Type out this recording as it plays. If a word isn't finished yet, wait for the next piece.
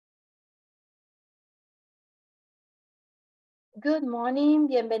Good morning,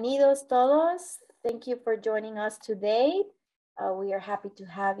 bienvenidos todos. Thank you for joining us today. We are happy to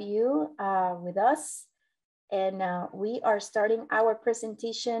have you with us. And we are starting our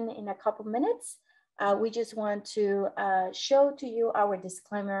presentation in a couple minutes. We just want to show to you our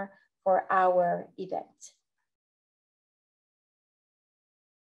disclaimer for our event.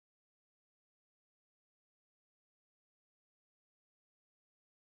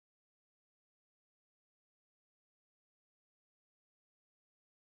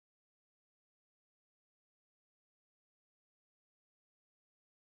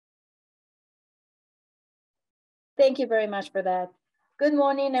 Thank you very much for that. Good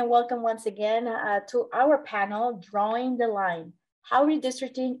morning and welcome once again to our panel, Drawing the Line, How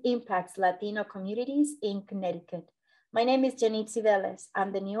Redistricting Impacts Latino Communities in Connecticut. My name is Janitzi Velez.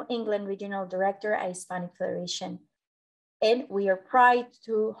 I'm the New England Regional Director at Hispanic Federation. And we are proud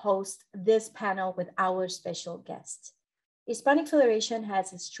to host this panel with our special guest. Hispanic Federation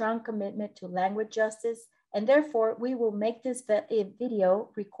has a strong commitment to language justice, and therefore we will make this video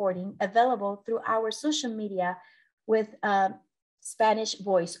recording available through our social media with Spanish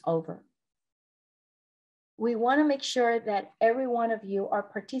voiceover. We want to make sure that every one of you are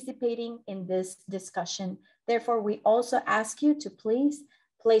participating in this discussion. Therefore, we also ask you to please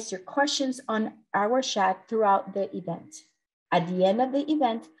place your questions on our chat throughout the event. At the end of the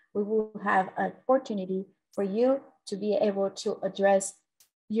event, we will have an opportunity for you to be able to address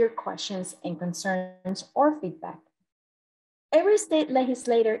your questions and concerns or feedback. Every state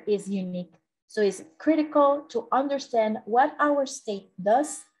legislator is unique, so it's critical to understand what our state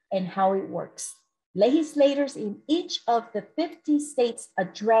does and how it works. Legislators in each of the 50 states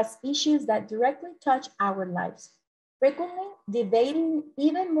address issues that directly touch our lives, frequently debating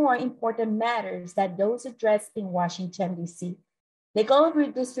even more important matters than those addressed in Washington, D.C. The goal of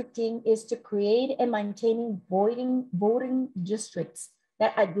redistricting is to create and maintain voting districts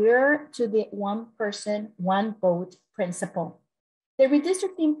that adhere to the one person, one vote principle. The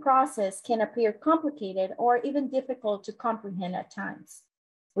redistricting process can appear complicated or even difficult to comprehend at times.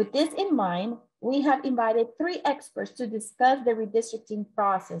 With this in mind, we have invited 3 experts to discuss the redistricting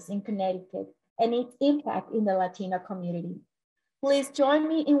process in Connecticut and its impact in the Latino community. Please join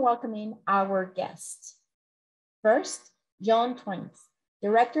me in welcoming our guests. First, John Twains,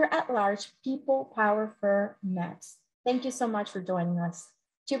 Director at Large, People Power for Maps. Thank you so much for joining us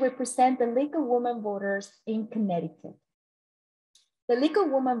to represent the League of Women Voters in Connecticut. The League of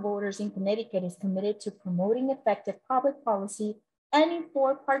Women Voters in Connecticut is committed to promoting effective public policy and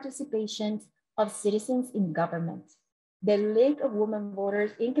informed participation of citizens in government. The League of Women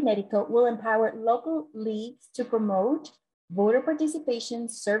Voters in Connecticut will empower local leagues to promote voter participation,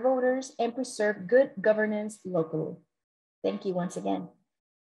 serve voters, and preserve good governance locally. Thank you once again.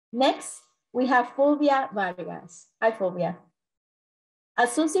 Next, we have Fulvia Vargas. Hi, Fulvia.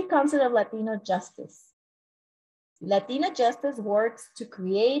 Associate Counsel of LatinoJustice. LatinoJustice works to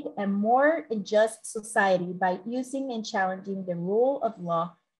create a more just society by using and challenging the rule of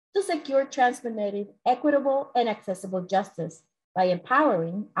law to secure transformative, equitable, and accessible justice by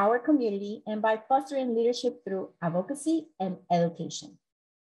empowering our community and by fostering leadership through advocacy and education.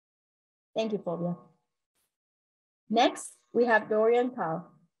 Thank you, Fulvia. Next, we have Dorian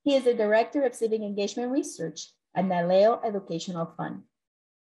Kahl. He is the Director of Civic Engagement Research at NALEO Educational Fund.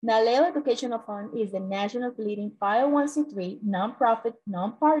 NALEO Educational Fund is the national leading 501c3 nonprofit,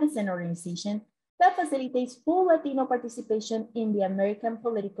 nonpartisan organization that facilitates full Latino participation in the American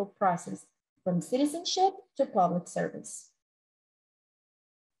political process, from citizenship to public service.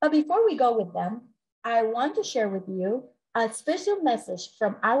 But before we go with them, I want to share with you a special message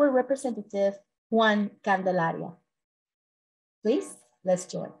from our representative, Juan Candelaria. Please, let's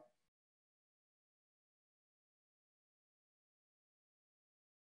join.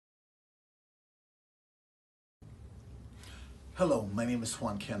 Hello, my name is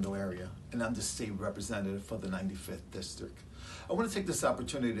Juan Candelaria, and I'm the state representative for the 95th District. I want to take this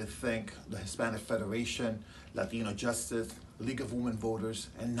opportunity to thank the Hispanic Federation, LatinoJustice, League of Women Voters,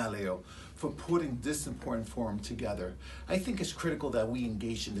 and NALEO for putting this important forum together. I think it's critical that we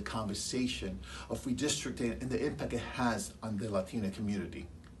engage in the conversation of redistricting and the impact it has on the Latino community.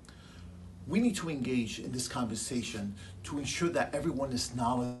 We need to engage in this conversation to ensure that everyone is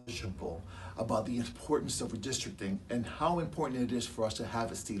knowledgeable about the importance of redistricting and how important it is for us to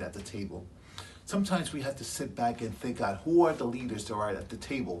have a seat at the table. Sometimes we have to sit back and think out who are the leaders that are at the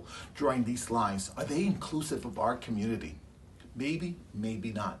table drawing these lines. Are they inclusive of our community? Maybe,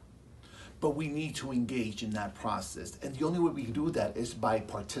 maybe not. But we need to engage in that process. And the only way we can do that is by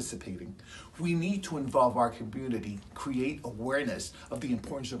participating. We need to involve our community, create awareness of the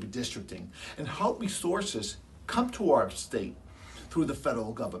importance of redistricting, and help resources come to our state through the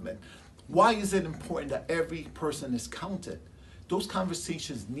federal government? Why is it important that every person is counted? Those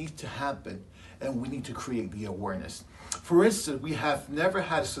conversations need to happen, and we need to create the awareness. For instance, we have never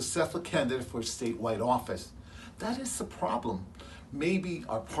had a successful candidate for a statewide office. That is the problem. Maybe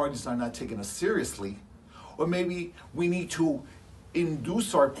our parties are not taking us seriously, or maybe we need to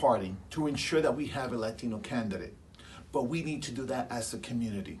induce our party to ensure that we have a Latino candidate. But we need to do that as a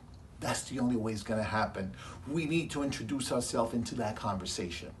community. That's the only way it's going to happen. We need to introduce ourselves into that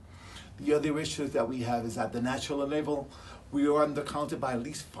conversation. The other issue that we have is at the national level, we are undercounted by at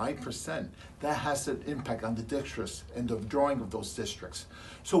least 5%. That has an impact on the districts and the drawing of those districts.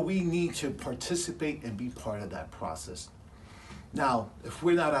 So we need to participate and be part of that process. Now, if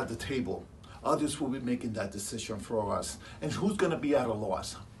we're not at the table, others will be making that decision for us. And who's going to be at a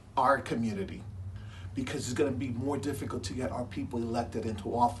loss? Our community. Because it's going to be more difficult to get our people elected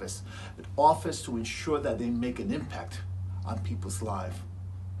into office. An office to ensure that they make an impact on people's lives.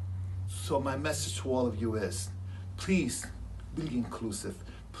 So my message to all of you is, please be inclusive.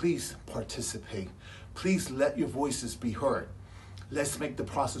 Please participate. Please let your voices be heard. Let's make the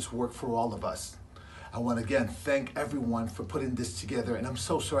process work for all of us. I want to again thank everyone for putting this together, and I'm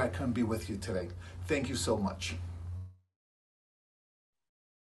so sorry I couldn't be with you today. Thank you so much.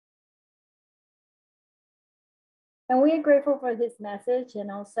 And we are grateful for this message, and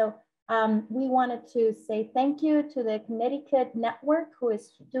also we wanted to say thank you to the Connecticut Network who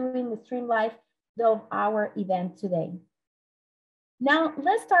is doing the stream live of our event today. Now,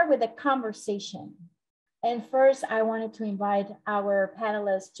 let's start with a conversation. And first, I wanted to invite our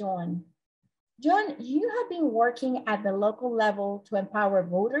panelist, John. John, you have been working at the local level to empower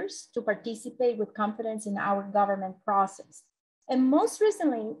voters to participate with confidence in our government process. And most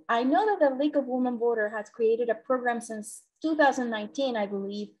recently, I know that the League of Women Voters has created a program since 2019, I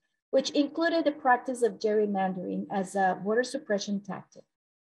believe, which included the practice of gerrymandering as a voter suppression tactic.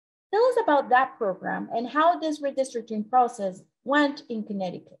 Tell us about that program and how this redistricting process went in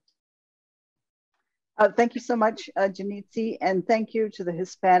Connecticut. Thank you so much, Janitzi, and thank you to the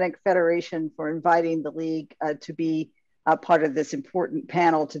Hispanic Federation for inviting the League to be a part of this important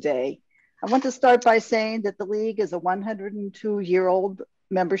panel today. I want to start by saying that the League is a 102-year-old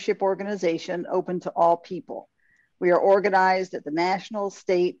membership organization open to all people. We are organized at the national,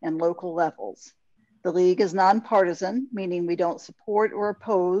 state, and local levels. The League is nonpartisan, meaning we don't support or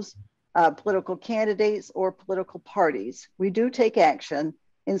oppose political candidates or political parties. We do take action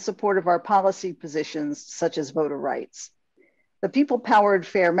in support of our policy positions, such as voter rights. The People-Powered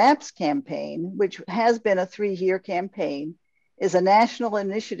Fair Maps campaign, which has been a 3-year campaign, is a national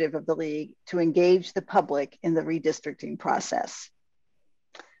initiative of the League to engage the public in the redistricting process.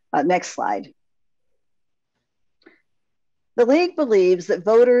 Next slide. The League believes that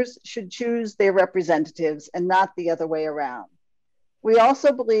voters should choose their representatives and not the other way around. We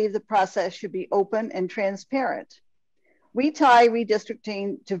also believe the process should be open and transparent. We tie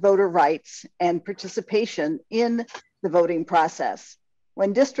redistricting to voter rights and participation in the voting process.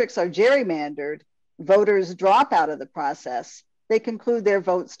 When districts are gerrymandered, voters drop out of the process. They conclude their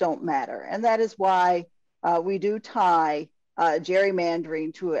votes don't matter. And that is why we do tie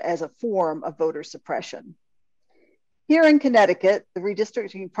gerrymandering to as a form of voter suppression. Here in Connecticut, the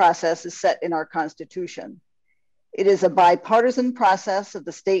redistricting process is set in our Constitution. It is a bipartisan process of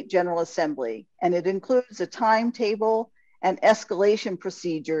the State General Assembly, and it includes a timetable and escalation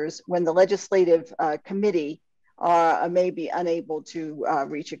procedures when the legislative committee may be unable to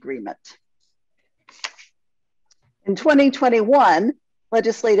reach agreement. In 2021,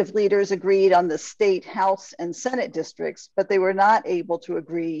 legislative leaders agreed on the state House and Senate districts, but they were not able to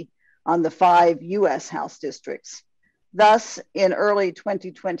agree on the 5 US House districts. Thus, in early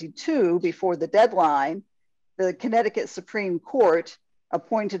 2022, before the deadline, the Connecticut Supreme Court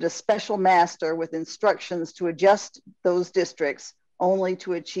appointed a special master with instructions to adjust those districts only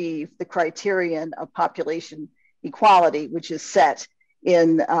to achieve the criterion of population equality, which is set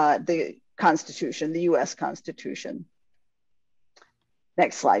in the Constitution, the US Constitution.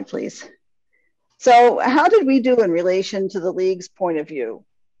 Next slide, please. So how did we do in relation to the League's point of view?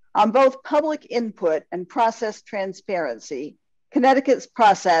 On both public input and process transparency, Connecticut's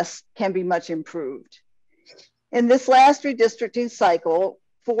process can be much improved. In this last redistricting cycle,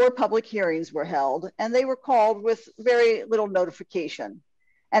 4 public hearings were held, and they were called with very little notification.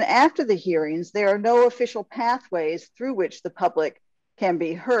 And after the hearings, there are no official pathways through which the public can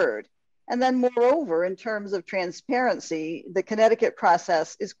be heard. And then moreover, in terms of transparency, the Connecticut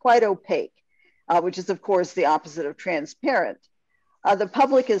process is quite opaque, which is of course the opposite of transparent. The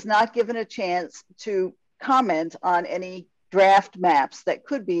public is not given a chance to comment on any draft maps that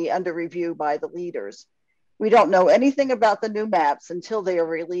could be under review by the leaders. We don't know anything about the new maps until they are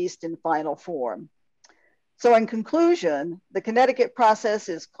released in final form. So in conclusion, the Connecticut process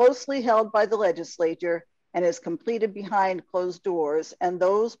is closely held by the legislature and is completed behind closed doors, and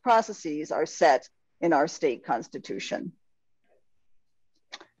those processes are set in our state constitution.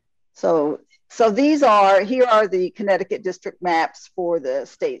 So here are the Connecticut district maps for the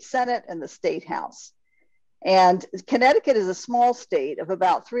state Senate and the state House. And Connecticut is a small state of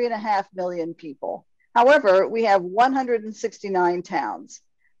about 3.5 million people. However, we have 169 towns.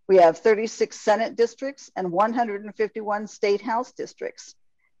 We have 36 Senate districts and 151 state House districts.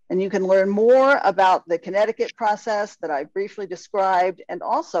 And you can learn more about the Connecticut process that I briefly described, and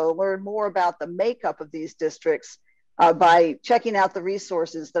also learn more about the makeup of these districts by checking out the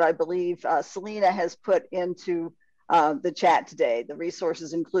resources that I believe Selena has put into the chat today. The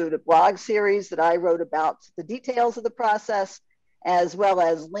resources include a blog series that I wrote about the details of the process, as well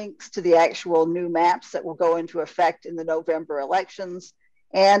as links to the actual new maps that will go into effect in the November elections,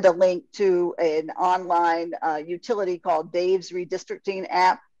 and a link to an online utility called Dave's Redistricting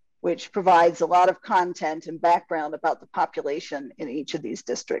app, which provides a lot of content and background about the population in each of these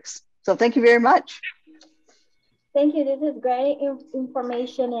districts. So thank you very much. Thank you. This is great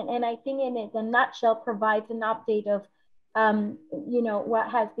information, and I think in a nutshell provides an update of you know, what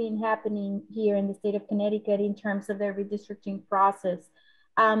has been happening here in the state of Connecticut in terms of the redistricting process.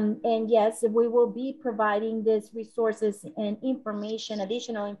 And yes, we will be providing these resources and information,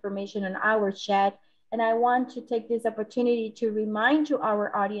 additional information on our chat. And I want to take this opportunity to remind to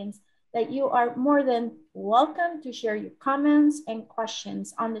our audience that you are more than welcome to share your comments and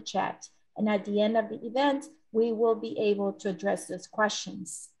questions on the chat. And at the end of the event, we will be able to address those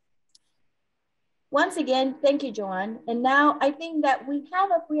questions. Once again, thank you, Joanne. And now I think that we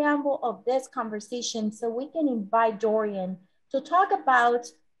have a preamble of this conversation, so we can invite Dorian to talk about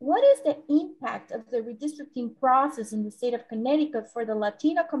what is the impact of the redistricting process in the state of Connecticut for the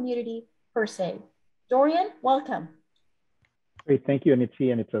Latino community per se. Dorian, welcome. Great, thank you,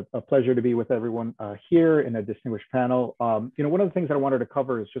 Anitzi, and it's a pleasure to be with everyone here in a distinguished panel. You know, one of the things that I wanted to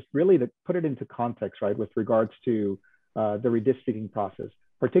cover is just really to put it into context, right, with regards to the redistricting process,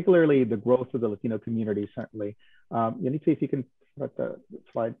 particularly the growth of the Latino community, certainly. Anitzi, if you can put the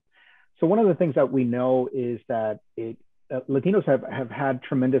slide. So one of the things that we know is that Latinos have had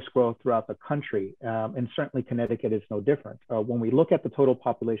tremendous growth throughout the country, and certainly Connecticut is no different. When we look at the total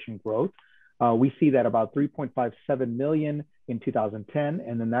population growth, we see that about 3.57 million in 2010,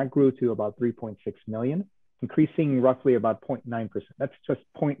 and then that grew to about 3.6 million, increasing roughly about 0.9%. That's just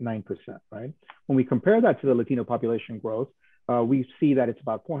 0.9%, right? When we compare that to the Latino population growth, we see that it's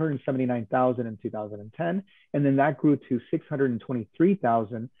about 479,000 in 2010, and then that grew to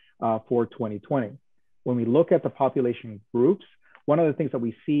 623,000 for 2020. When we look at the population groups, one of the things that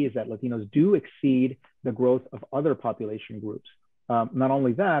we see is that Latinos do exceed the growth of other population groups. Not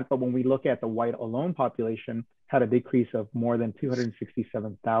only that, but when we look at the white alone population, had a decrease of more than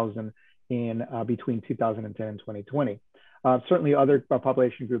 267,000 in between 2010 and 2020. Certainly other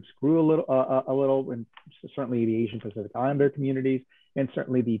population groups grew a little, and certainly the Asian Pacific Islander communities, and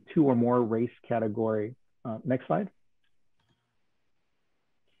certainly the 2 or more race category. Next slide.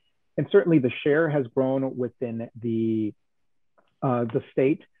 And certainly the share has grown within the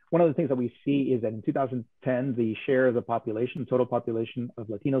state. One of the things that we see is that in 2010, the share of the population, total population of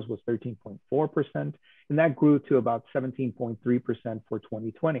Latinos was 13.4%, and that grew to about 17.3% for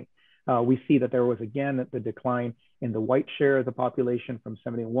 2020. We see that there was, again, the decline in the white share of the population from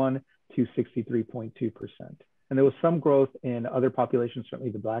 71 to 63.2%. And there was some growth in other populations,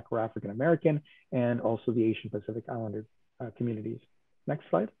 certainly the Black or African American, and also the Asian Pacific Islander communities. Next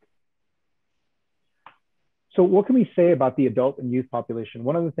slide. So what can we say about the adult and youth population?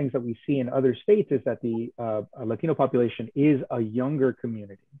 One of the things that we see in other states is that the Latino population is a younger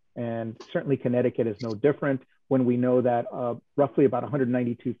community. And certainly Connecticut is no different when we know that roughly about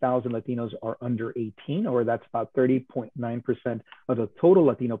 192,000 Latinos are under 18, or that's about 30.9% of the total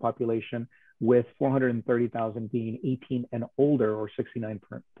Latino population, with 430,000 being 18 and older, or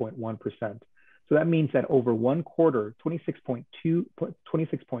 69.1%. So that means that over 1/4,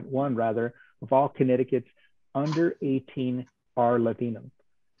 26.1 rather, of all Connecticut's under 18 are Latino.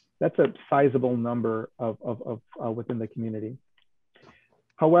 That's a sizable number within the community.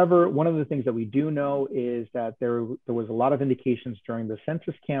 However, one of the things that we do know is that there was a lot of indications during the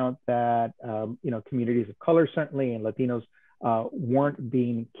census count that communities of color, certainly, and Latinos weren't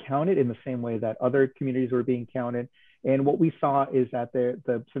being counted in the same way that other communities were being counted. And what we saw is that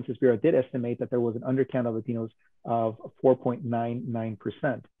the Census Bureau did estimate that there was an undercount of Latinos of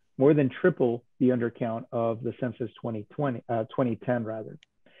 4.99%. More than triple the undercount of the census 2010 rather.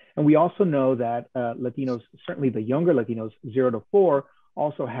 And we also know that Latinos, certainly the younger Latinos, 0 to 4,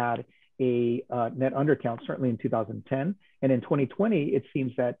 also had a net undercount, certainly in 2010. And in 2020, it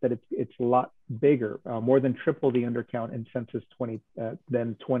seems that it's a lot bigger, more than triple the undercount in census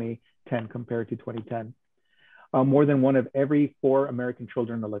 2010 compared to 2010. More than 1 of every 4 American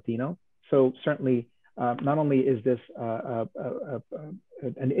children are Latino. So certainly, not only is this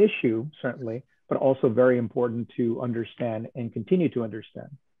an issue, certainly, but also very important to understand and continue to understand.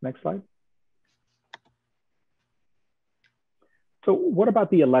 Next slide. So what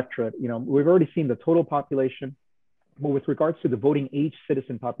about the electorate? You know, we've already seen the total population, but with regards to the voting age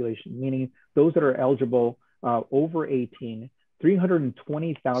citizen population, meaning those that are eligible over 18,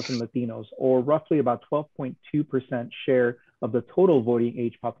 320,000 Latinos, or roughly about 12.2% share of the total voting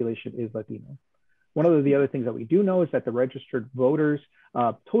age population is Latino. One of the other things that we do know is that the registered voters,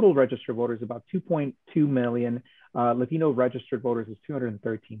 total registered voters, about 2.2 million. Latino registered voters is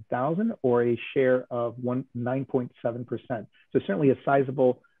 213,000, or a share of 9.7%. So certainly a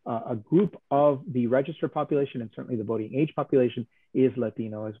sizable a group of the registered population, and certainly the voting age population is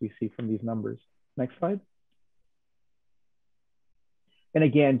Latino, as we see from these numbers. Next slide. And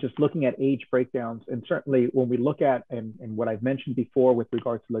again, just looking at age breakdowns, and certainly when we look at, and what I've mentioned before with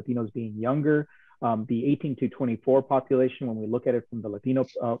regards to Latinos being younger, the 18 to 24 population, when we look at it from the Latino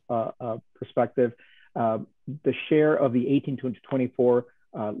perspective, the share of the 18 to 24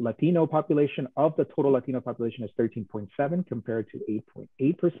 Latino population of the total Latino population is 13.7 compared to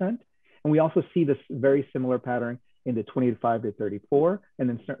 8.8%. And we also see this very similar pattern in the 25 to 34, and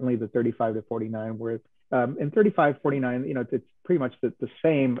then certainly the 35 to 49, where in 35, 49, you know, it's pretty much the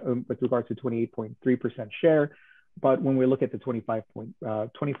same with regards to 28.3% share. But when we look at the 25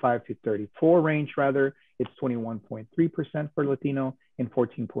 to 34 range, rather, it's 21.3% for Latino and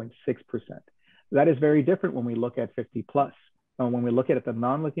 14.6%. That is very different when we look at 50 plus. When we look at the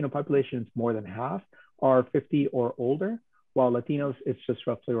non-Latino population, it's more than half are 50 or older, while Latinos, it's just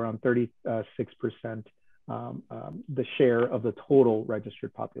roughly around 36%, the share of the total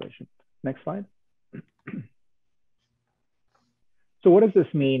registered population. Next slide. So what does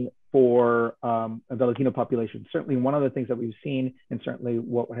this mean for the Latino population? Certainly one of the things that we've seen, and certainly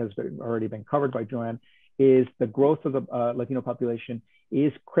what has already been covered by Joanne, is the growth of the Latino population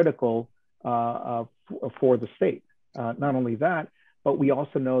is critical for the state. Not only that, but we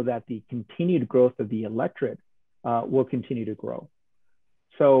also know that the continued growth of the electorate will continue to grow.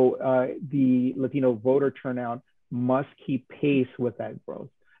 So the Latino voter turnout must keep pace with that growth.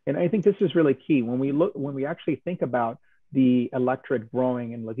 And I think this is really key. When we actually think about the electorate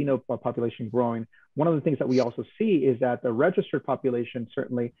growing and Latino population growing, one of the things that we also see is that the registered population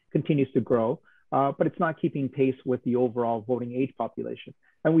certainly continues to grow, but it's not keeping pace with the overall voting age population.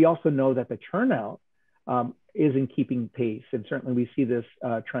 And we also know that the turnout isn't keeping pace. And certainly we see this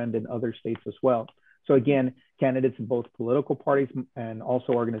trend in other states as well. So again, candidates in both political parties and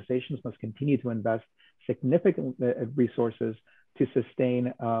also organizations must continue to invest significant resources to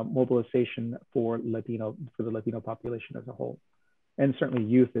sustain mobilization for the Latino population as a whole. And certainly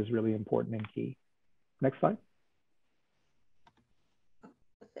youth is really important and key. Next slide.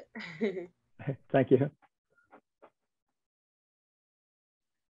 Thank you.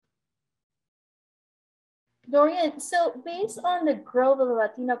 Dorian, so based on the growth of the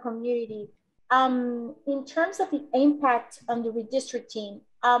Latino community, in terms of the impact on the redistricting,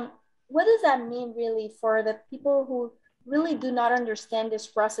 what does that mean really for the people who really do not understand this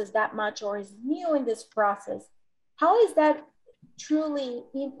process that much or is new in this process? How is that truly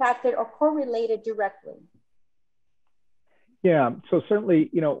impacted or correlated directly? Yeah, so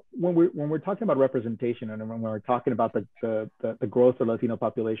certainly, you know, when we're talking about representation and when we're talking about the growth of Latino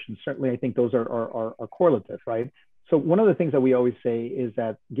population, certainly I think those are correlative, right? So one of the things that we always say is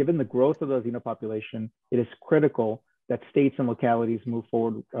that given the growth of the Latino population, it is critical that states and localities move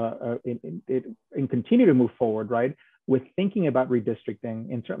forward and continue to move forward, right, with thinking about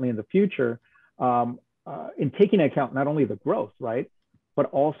redistricting, and certainly in the future, in taking into account not only the growth, right, but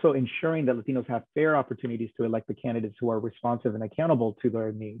also ensuring that Latinos have fair opportunities to elect the candidates who are responsive and accountable to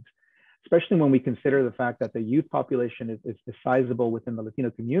their needs, especially when we consider the fact that the youth population is sizable within the Latino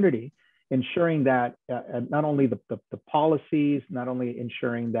community, ensuring that not only the policies, not only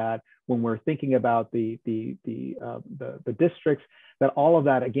ensuring that when we're thinking about the districts, that all of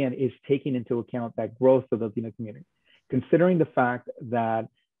that, again, is taking into account that growth of the Latino community. Considering the fact that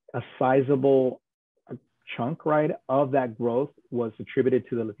a sizable chunk, right, of that growth was attributed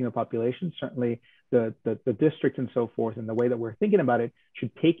to the Latino population, certainly the district and so forth, and the way that we're thinking about it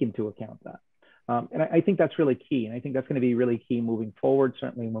should take into account that. And I think that's really key. And I think that's going to be really key moving forward,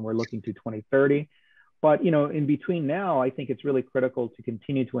 certainly when we're looking to 2030. But in between now, I think it's really critical to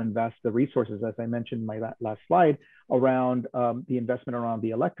continue to invest the resources, as I mentioned in my last slide, around the investment around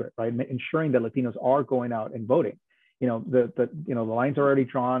the electorate, right? Ensuring that Latinos are going out and voting. The lines are already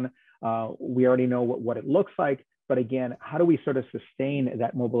drawn. We already know what it looks like. But again, how do we sort of sustain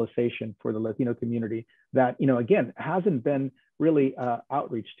that mobilization for the Latino community that, again, hasn't been really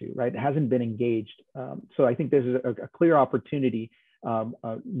outreach to, right? It hasn't been engaged. So I think there's a clear opportunity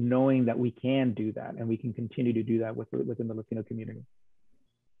knowing that we can do that and we can continue to do that within the Latino community.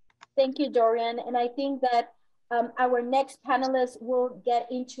 Thank you, Dorian. And I think that our next panelist will get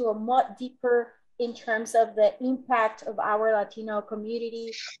into a much deeper in terms of the impact of our Latino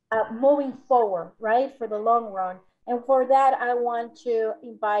community moving forward, right, for the long run. And for that, I want to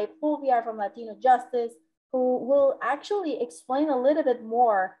invite Fulvia from LatinoJustice, who will actually explain a little bit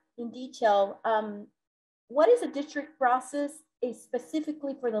more in detail what is the district process is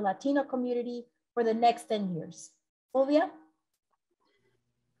specifically for the Latino community for the next 10 years. Fulvia?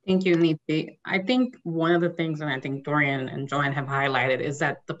 Thank you, Niti. I think one of the things, and I think Dorian and Joanne have highlighted, is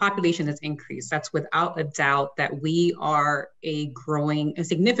that the population has increased. That's without a doubt that we are a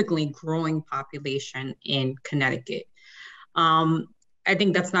significantly growing population in Connecticut. I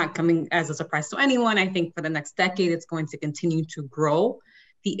think that's not coming as a surprise to anyone. I think for the next decade, it's going to continue to grow.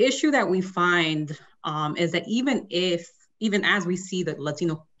 The issue that we find is that even as we see the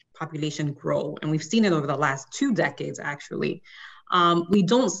Latino population grow, and we've seen it over the last 2 decades, actually, we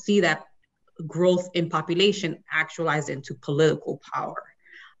don't see that growth in population actualized into political power.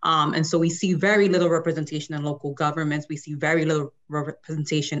 And so we see very little representation in local governments. We see very little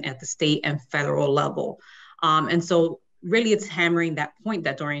representation at the state and federal level. And so really it's hammering that point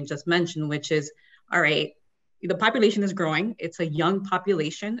that Dorian just mentioned, which is, all right, the population is growing. It's a young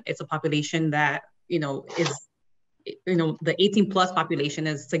population. It's a population that, the 18 plus population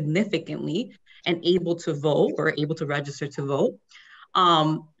is significantly and able to vote or able to register to vote.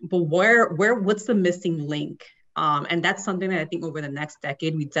 But what's the missing link? And that's something that I think over the next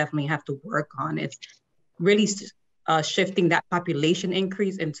decade, we definitely have to work on. It's really shifting that population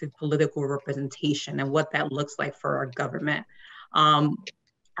increase into political representation and what that looks like for our government.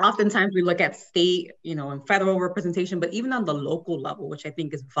 Oftentimes we look at state, and federal representation, but even on the local level, which I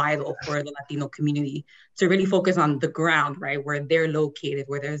think is vital for the Latino community to really focus on the ground, right, where they're located,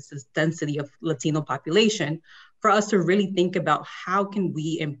 where there's this density of Latino population, for us to really think about how can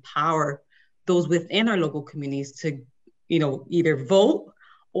we empower those within our local communities to, either vote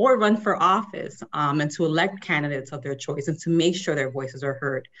or run for office and to elect candidates of their choice and to make sure their voices are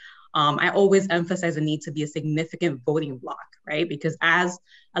heard. I always emphasize the need to be a significant voting bloc, right? Because as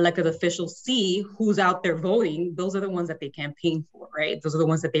elected officials see who's out there voting, those are the ones that they campaign for, right? Those are the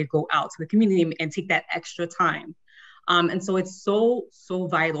ones that they go out to the community and take that extra time. And so it's so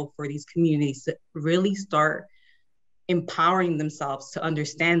vital for these communities to really start empowering themselves to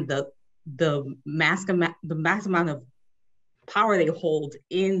understand the mass amount of power they hold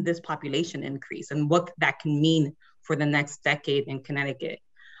in this population increase and what that can mean for the next decade in Connecticut.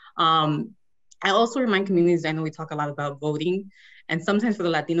 I also remind communities, I know we talk a lot about voting, and sometimes for the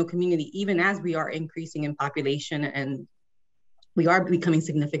Latino community, even as we are increasing in population and we are becoming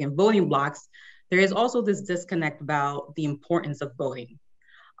significant voting blocs, there is also this disconnect about the importance of voting.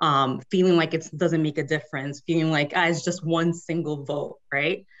 Feeling like it doesn't make a difference, feeling like it's just one single vote,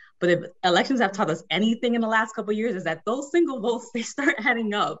 right? But if elections have taught us anything in the last couple of years, is that those single votes, they start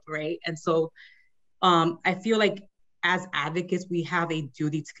adding up, right? And so I feel like as advocates, we have a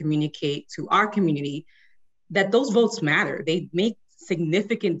duty to communicate to our community that those votes matter. They make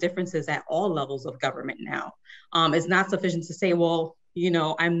significant differences at all levels of government now. It's not sufficient to say, well,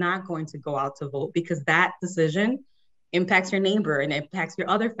 I'm not going to go out to vote, because that decision impacts your neighbor and impacts your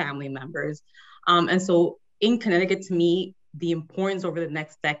other family members. And so in Connecticut, to me, the importance over the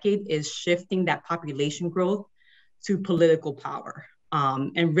next decade is shifting that population growth to political power,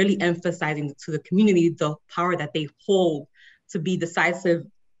 and really emphasizing to the community the power that they hold to be decisive,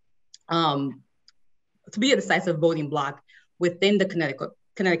 to be a decisive voting bloc within the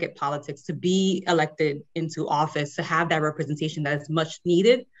Connecticut politics, to be elected into office, to have that representation that is much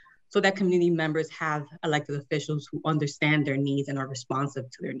needed, so that community members have elected officials who understand their needs and are responsive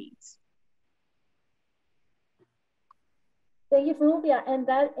to their needs. Thank you, Fulvia. And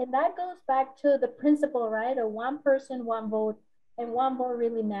that goes back to the principle, right? Of one person, one vote, and one vote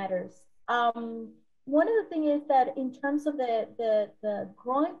really matters. One of the things is that in terms of the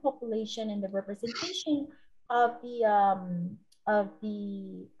growing population and the representation of the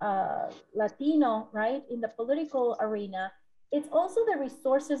Latino, right, in the political arena, it's also the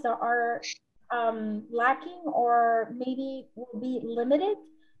resources that are lacking or maybe will be limited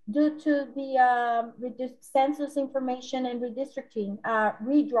due to the census information and redistricting,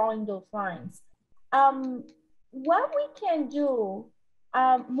 redrawing those lines. What we can do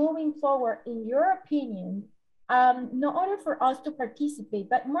moving forward, in your opinion, in order for us to participate,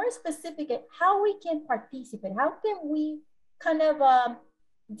 but more specific, how we can participate, how can we kind of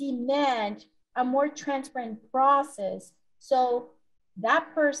demand a more transparent process so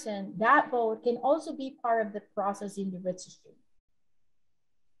that person, that vote can also be part of the process in the registry?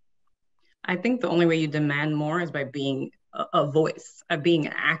 I think the only way you demand more is by being a voice, being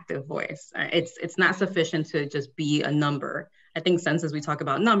an active voice. It's not sufficient to just be a number. I think census, we talk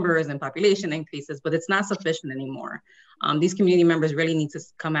about numbers and population increases, but it's not sufficient anymore. These community members really need to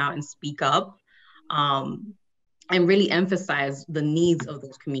come out and speak up and really emphasize the needs of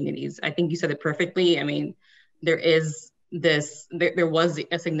those communities. I think you said it perfectly. I mean, there was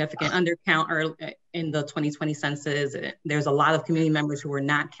a significant undercount in the 2020 census. There's a lot of community members who were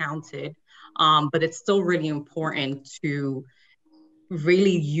not counted. But it's still really important to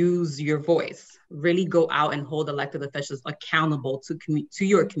really use your voice, really go out and hold elected officials accountable to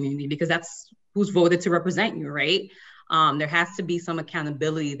your community, because that's who's voted to represent you, right? There has to be some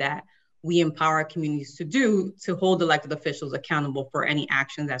accountability that we empower our communities to do, to hold elected officials accountable for any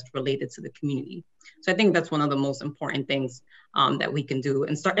action that's related to the community. So I think that's one of the most important things that we can do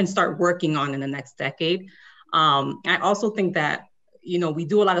and start working on in the next decade. I also think that, you know, we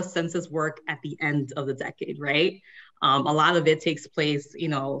do a lot of census work at the end of the decade, right? A lot of it takes place, you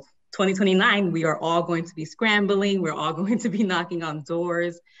know, 2029, we are all going to be scrambling. We're all going to be knocking on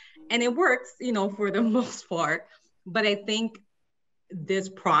doors, and it works, you know, for the most part. But I think this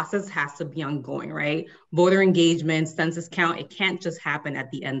process has to be ongoing, right? Voter engagement, census count, it can't just happen at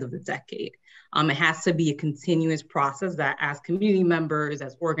the end of the decade. It has to be a continuous process that, as community members,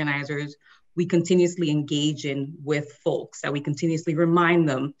 as organizers, we continuously engage in with folks, that we continuously remind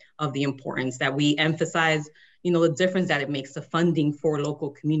them of the importance, that we emphasize, you know, the difference that it makes to funding for local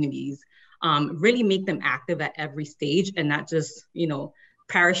communities, really make them active at every stage and not just, you know,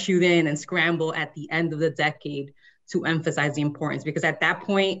 parachute in and scramble at the end of the decade to emphasize the importance. Because at that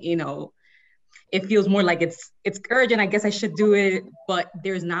point, you know, it feels more like it's urgent, I guess I should do it, but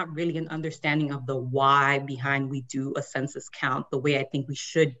there's not really an understanding of the why behind we do a census count the way I think we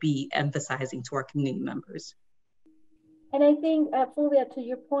should be emphasizing to our community members. And I think, Fulvia, to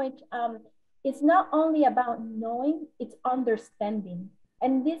your point, it's not only about knowing, it's understanding.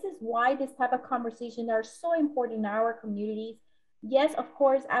 And this is why this type of conversations are so important in our communities. Yes, of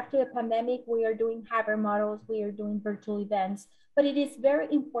course, after the pandemic, we are doing hybrid models, we are doing virtual events, but it is very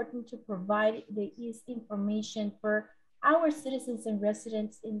important to provide the information for our citizens and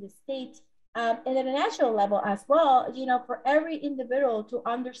residents in the state, and at a national level as well, you know, for every individual to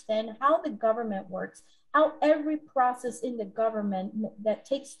understand how the government works, how every process in the government that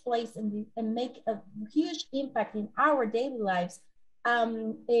takes place and make a huge impact in our daily lives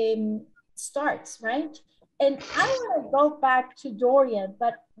starts, right? And I want to go back to Dorian,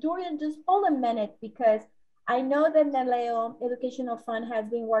 but Dorian, just hold a minute, because I know that NALEO Educational Fund has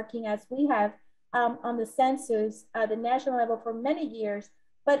been working, as we have, on the census at the national level for many years.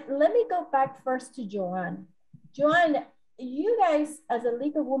 But let me go back first to Joanne. Joanne, you guys, as a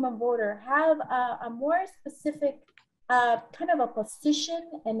League of Women Voter, have a more specific kind of a position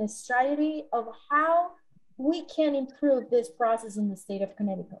and a strategy of how we can improve this process in the state of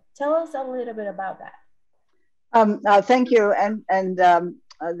Connecticut. Tell us a little bit about that. Thank you. And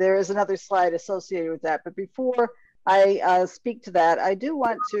there is another slide associated with that. But before I speak to that, I do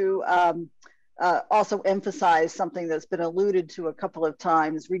want to also emphasize something that's been alluded to a couple of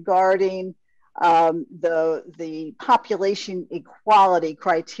times regarding the population equality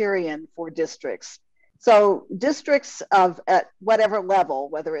criterion for districts. So districts at whatever level,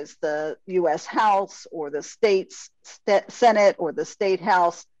 whether it's the US House or the state's Senate or the state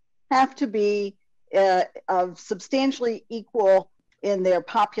House, have to be of substantially equal in their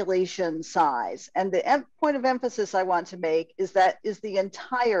population size. And the point of emphasis I want to make is that is the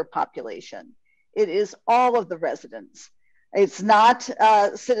entire population. It is all of the residents. It's not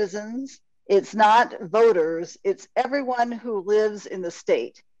citizens, it's not voters, it's everyone who lives in the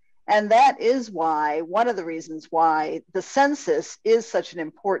state. And that is why, one of the reasons why the census is such an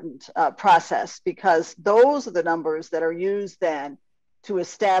important process, because those are the numbers that are used then to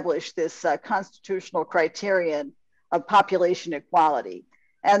establish this constitutional criterion of population equality.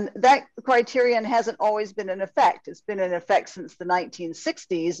 And that criterion hasn't always been in effect. It's been in effect since the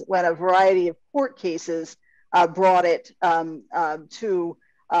 1960s, when a variety of court cases brought it to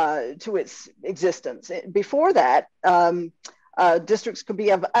its existence. Before that, districts could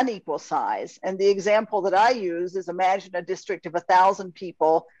be of unequal size. And the example that I use is, imagine a district of 1,000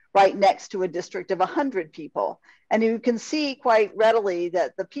 people right next to a district of 100 people. And you can see quite readily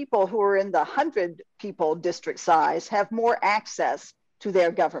that the people who are in the 100 people district size have more access to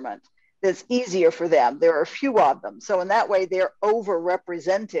their government. It's easier for them. There are few of them. So in that way, they're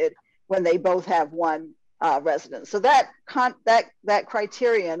overrepresented when they both have one resident. So that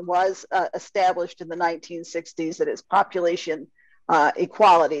criterion was established in the 1960s, that it's population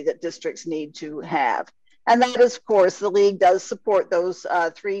equality that districts need to have. And that is, of course, the League does support those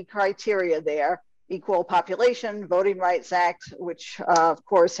three criteria there: equal population, Voting Rights Act, which of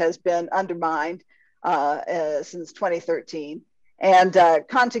course has been undermined since 2013, and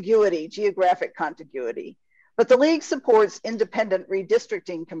contiguity, geographic contiguity. But the League supports independent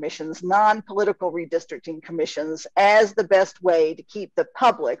redistricting commissions, non-political redistricting commissions, as the best way to keep the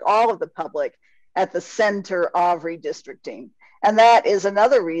public, all of the public, at the center of redistricting. And that is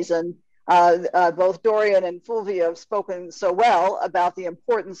another reason both Dorian and Fulvia have spoken so well about the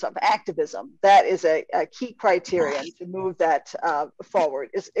importance of activism. That is a key criterion to move that forward.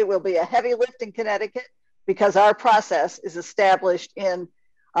 It will be a heavy lift in Connecticut because our process is established in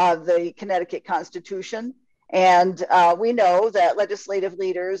the Connecticut Constitution. And we know that legislative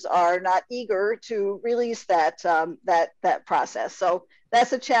leaders are not eager to release that process. So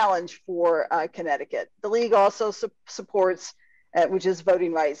that's a challenge for Connecticut. The League also supports, which is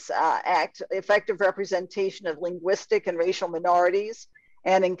Voting Rights Act, effective representation of linguistic and racial minorities.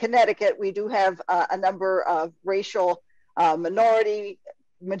 And in Connecticut, we do have a number of racial majority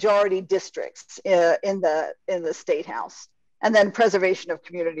districts in the State House. And then preservation of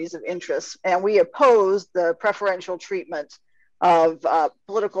communities of interest. And we oppose the preferential treatment of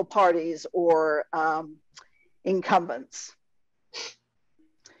political parties or incumbents.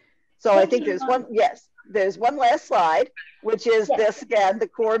 So I think there's one last slide, which is this, again, the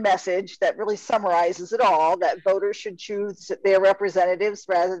core message that really summarizes it all, that voters should choose their representatives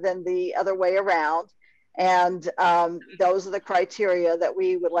rather than the other way around. And those are the criteria that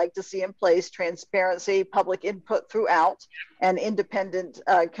we would like to see in place: transparency, public input throughout, and independent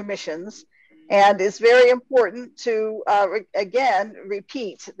commissions. And it's very important to, again,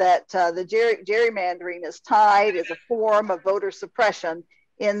 repeat that the gerrymandering is tied as a form of voter suppression,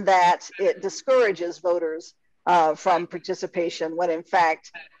 in that it discourages voters from participation, when in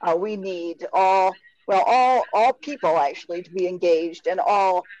fact we need all people actually to be engaged, and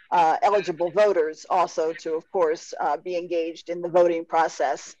all eligible voters also to, of course, be engaged in the voting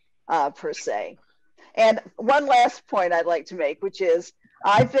process per se. And one last point I'd like to make, which is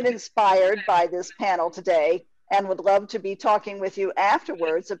I've been inspired by this panel today and would love to be talking with you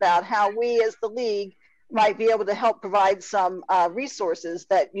afterwards about how we as the League might be able to help provide some resources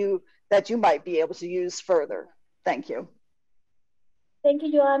that you might be able to use further. Thank you. Thank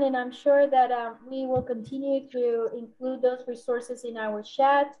you, Joanne, and I'm sure that we will continue to include those resources in our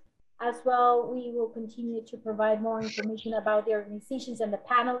chat. As well, we will continue to provide more information about the organizations and the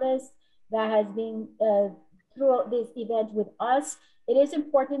panelists that has been throughout this event with us. It is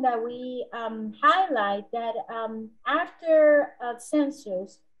important that we highlight that after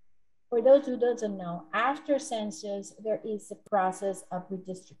census, for those who don't know, after census, there is a process of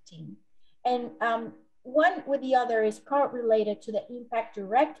redistricting. And one with the other is correlated to the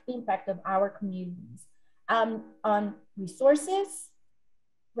direct impact of our communities on resources,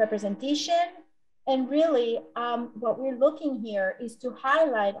 representation, and really what we're looking here is to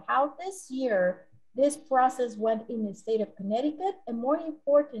highlight how this year this process went in the state of Connecticut, and more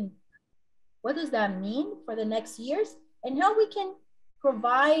important, what does that mean for the next years, and how we can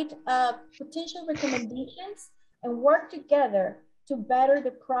provide potential recommendations and work together to better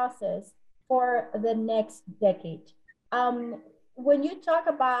the process for the next decade. When you talk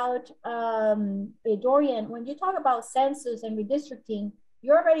about, Dorian, when you talk about census and redistricting,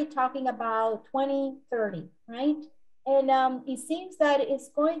 you're already talking about 2030, right? And it seems that it's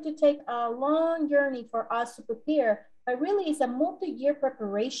going to take a long journey for us to prepare, but really it's a multi-year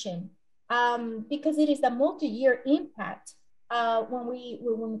preparation because it is a multi-year impact when we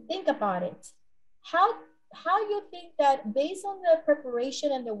think about it. How you think that based on the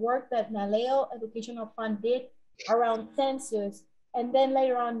preparation and the work that NALEO Educational Fund did around census and then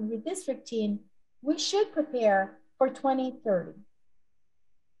later on redistricting, we should prepare for 2030?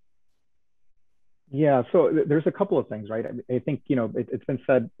 Yeah, so there's a couple of things, right? I think, it's been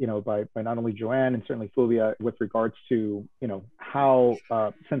said, by not only Joanne and certainly Fulvia with regards to, how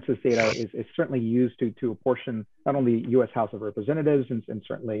census data is certainly used to apportion not only U.S. House of Representatives and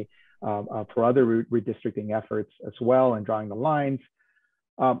certainly for other redistricting efforts as well and drawing the lines.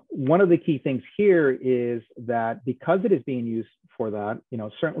 One of the key things here is that because it is being used for that,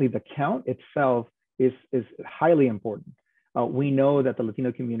 certainly the count itself is highly important. We know that the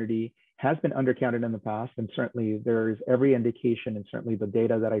Latino community has been undercounted in the past, and certainly there is every indication, and certainly the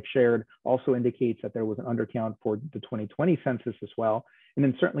data that I've shared also indicates that there was an undercount for the 2020 census as well. And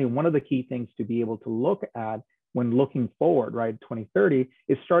then certainly one of the key things to be able to look at when looking forward, right, 2030,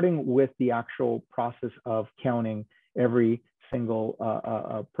 is starting with the actual process of counting every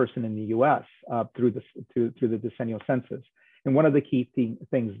single person in the U.S. Through the decennial census. And one of the key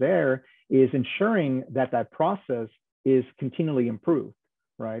things there is ensuring that that process is continually improved,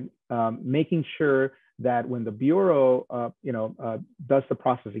 right? Making sure that when the Bureau, does the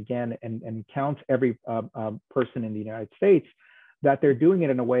process again and counts every person in the United States, that they're doing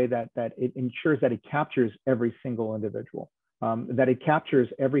it in a way that it ensures that it captures every single individual, that it captures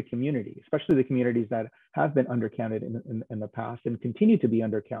every community, especially the communities that have been undercounted in the past and continue to be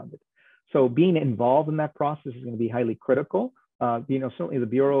undercounted. So being involved in that process is going to be highly critical. Certainly the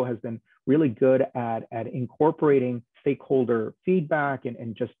Bureau has been really good at incorporating stakeholder feedback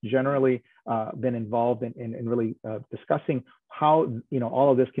and just generally been involved in really discussing how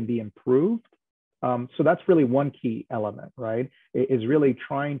all of this can be improved. So that's really one key element, right? Is really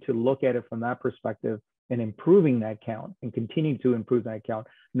trying to look at it from that perspective and improving that count and continuing to improve that count,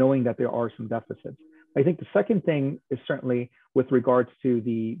 knowing that there are some deficits. I think the second thing is certainly with regards to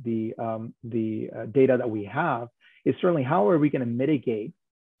the data that we have is certainly how are we going to mitigate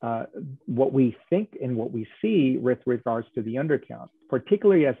what we think and what we see with regards to the undercount,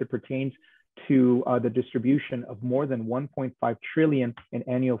 particularly as it pertains to the distribution of more than 1.5 trillion in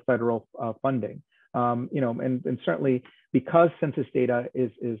annual federal funding. And certainly because census data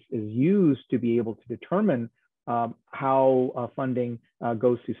is used to be able to determine how funding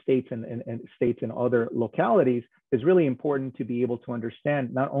goes to states and states and other localities, is really important to be able to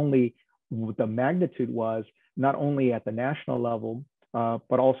understand not only what the magnitude was, not only at the national level,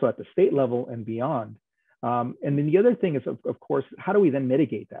 but also at the state level and beyond. And then the other thing is, of course, how do we then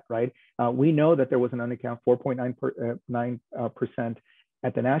mitigate that, right? We know that there was an undercount 4.9%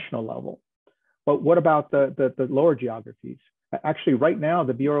 at the national level. But what about the lower geographies? Actually, right now,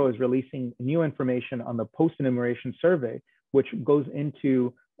 the Bureau is releasing new information on the post-enumeration survey, which goes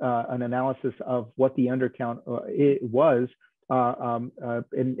into an analysis of what the undercount was.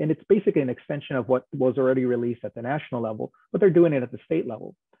 And it's basically an extension of what was already released at the national level, but they're doing it at the state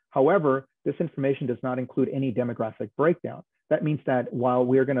level. However, this information does not include any demographic breakdown. That means that while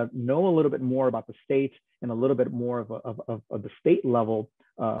we're going to know a little bit more about the states and a little bit more of the state level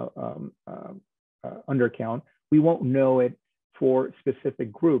undercount, we won't know it for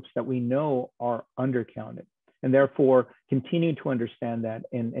specific groups that we know are undercounted. And therefore, continue to understand that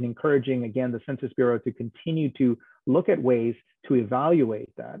and encouraging, again, the Census Bureau to continue to look at ways to evaluate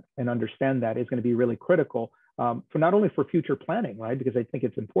that and understand that is going to be really critical for not only for future planning, right? Because I think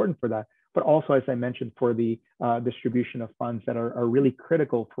it's important for that, but also, as I mentioned, for the distribution of funds that are really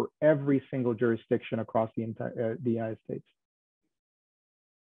critical for every single jurisdiction across the entire the United States.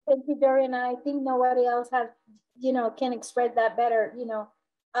 Thank you, Dorian. I think nobody else has, can express that better.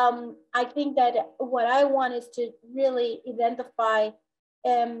 I think that what I want is to really identify,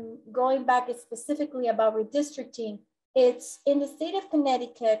 going back specifically about redistricting. It's in the state of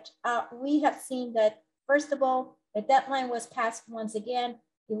Connecticut, we have seen that, first of all, the deadline was passed once again.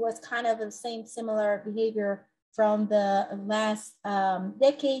 It was kind of the same similar behavior from the last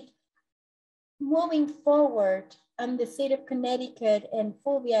decade. Moving forward, the state of Connecticut, and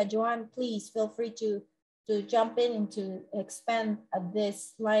Fulvia, Joan, please feel free to jump in and to expand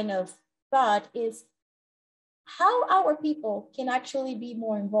this line of thought, is how our people can actually be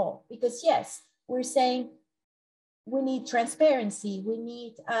more involved. Because yes, we're saying we need transparency, we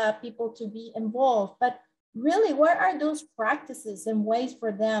need people to be involved, but really, what are those practices and ways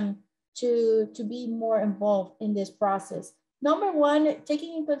for them to be more involved in this process? Number one,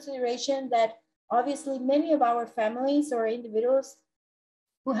 taking in consideration that obviously many of our families or individuals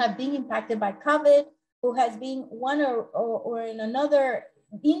who have been impacted by COVID, who has been one or in another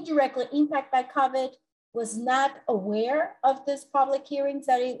indirectly impacted by COVID, was not aware of this public hearings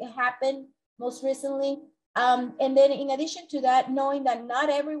that it happened most recently. And then in addition to that, knowing that not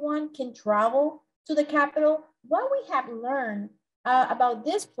everyone can travel to the Capitol, what we have learned about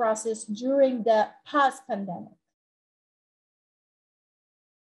this process during the post-pandemic.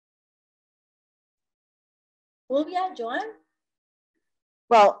 Fulvia, Joan?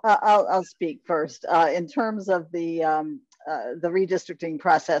 Well, I'll speak first. In terms of the redistricting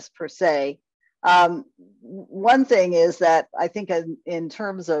process per se, one thing is that I think in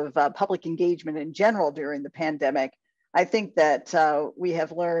terms of public engagement in general during the pandemic, I think that we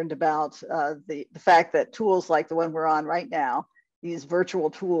have learned about the fact that tools like the one we're on right now, these virtual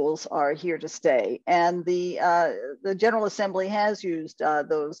tools, are here to stay. And the General Assembly has used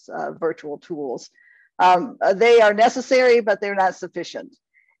those virtual tools. They are necessary, but they're not sufficient.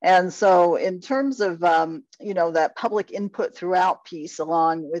 And so in terms of, that public input throughout piece,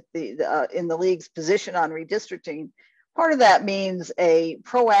 along with in the League's position on redistricting, part of that means a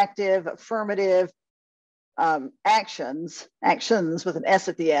proactive, affirmative actions with an S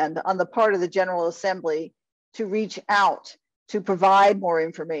at the end on the part of the General Assembly to reach out, to provide more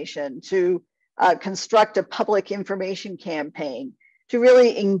information, to construct a public information campaign, to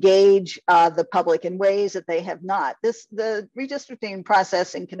really engage the public in ways that they have not. The redistricting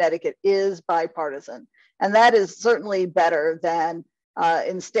process in Connecticut is bipartisan, and that is certainly better than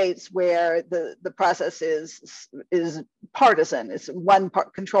in states where the process is partisan. It's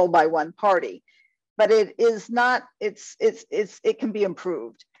controlled by one party. But it is not, it can be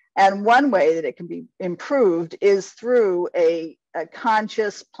improved. And one way that it can be improved is through a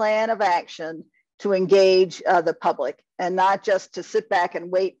conscious plan of action to engage the public, and not just to sit back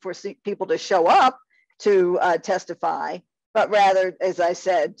and wait for people to show up to testify, but rather, as I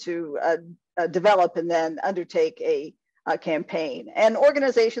said, to develop and then undertake a campaign. And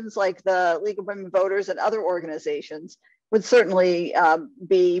organizations like the League of Women Voters and other organizations would certainly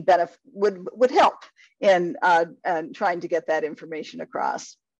would help in trying to get that information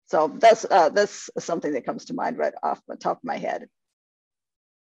across. So that's something that comes to mind right off the top of my head.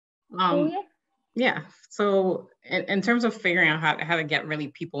 Yeah. So in terms of figuring out how to get really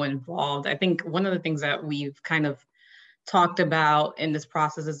people involved, I think one of the things that we've kind of talked about in this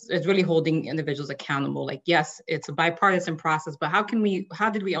process is really holding individuals accountable. Like, yes, it's a bipartisan process, but how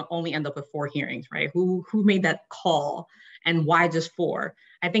did we only end up with 4 hearings, right? Who made that call, and why just 4?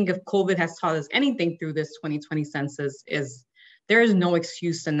 I think if COVID has taught us anything through this 2020 census, is there is no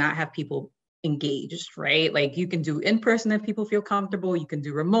excuse to not have people engaged, right? Like, you can do in-person if people feel comfortable, you can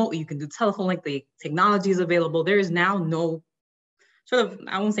do remote, you can do telephone, like the technology is available. There is now no sort of,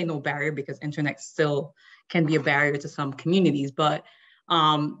 I won't say no barrier, because internet still can be a barrier to some communities, but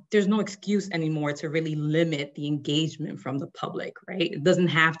there's no excuse anymore to really limit the engagement from the public, right? It doesn't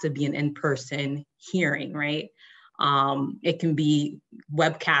have to be an in-person hearing, right? It can be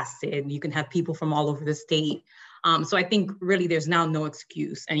webcasted. You can have people from all over the state. So I think really there's now no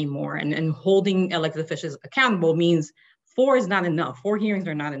excuse anymore. And holding elected officials accountable means 4 is not enough. 4 hearings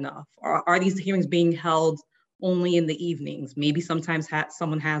are not enough. Are these hearings being held only in the evenings? Maybe sometimes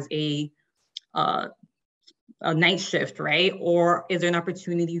someone has a night shift, right? Or is there an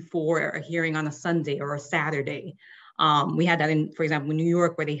opportunity for a hearing on a Sunday or a Saturday? We had that in, for example, in New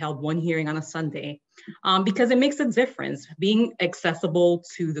York, where they held 1 hearing on a Sunday, because it makes a difference. Being accessible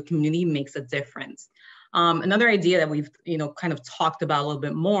to the community makes a difference. Another idea that we've kind of talked about a little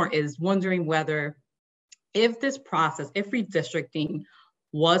bit more is wondering whether, if this process, if redistricting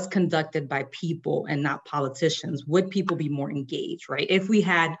was conducted by people and not politicians, would people be more engaged, right? If we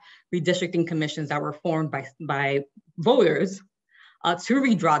had redistricting commissions that were formed by voters to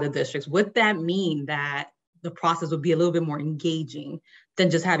redraw the districts, would that mean that the process would be a little bit more engaging than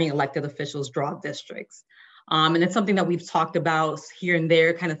just having elected officials draw districts? And it's something that we've talked about here and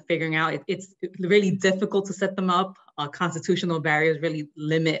there, kind of figuring out. It's really difficult to set them up. Constitutional barriers really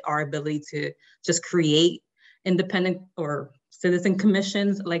limit our ability to just create independent or citizen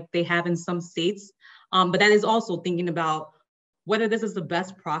commissions like they have in some states. But that is also thinking about whether this is the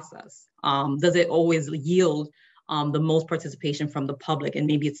best process. Does it always yield the most participation from the public? And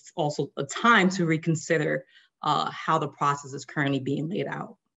maybe it's also a time to reconsider how the process is currently being laid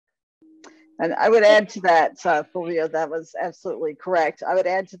out. And I would add to that, Fulvia, that was absolutely correct. I would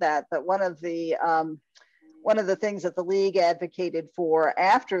add to that one of the things that the League advocated for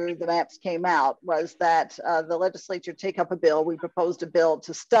after the maps came out was that the legislature take up a bill. We proposed a bill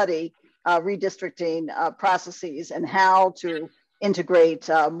to study redistricting processes and how to integrate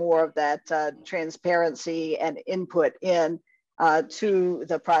more of that transparency and input in to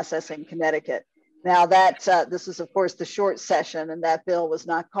the process in Connecticut. Now that this is of course the short session and that bill was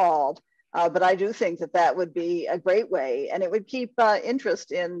not called, but I do think that would be a great way, and it would keep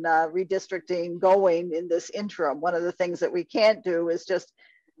interest in redistricting going in this interim. One of the things that we can't do is just,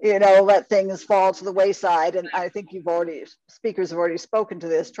 let things fall to the wayside. And I think speakers have already spoken to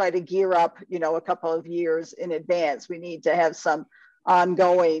this, try to gear up, a couple of years in advance. We need to have some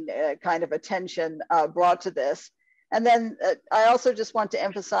ongoing kind of attention brought to this. And then I also just want to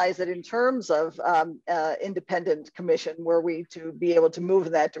emphasize that in terms of independent commission, were we to be able to move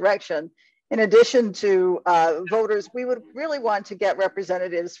in that direction, in addition to voters, we would really want to get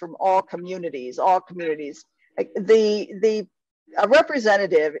representatives from all communities, A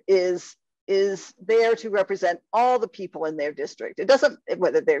representative is there to represent all the people in their district. It doesn't,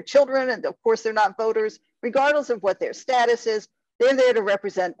 whether they're children, and of course they're not voters, regardless of what their status is, they're there to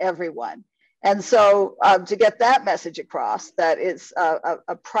represent everyone. And so to get that message across, that it's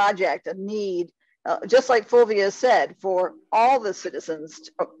a project, a need, just like Fulvia said, for all the citizens,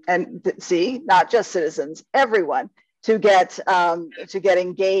 and see, not just citizens, everyone, to get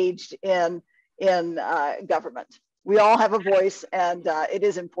engaged in government. We all have a voice, and it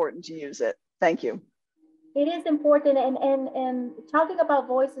is important to use it. Thank you. It is important, and talking about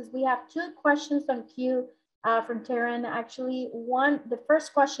voices, we have two questions on queue from Taryn. Actually, the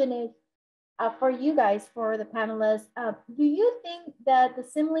first question is for you guys, for the panelists. Do you think that the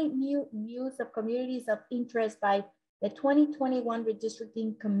similar new use of communities of interest by the 2021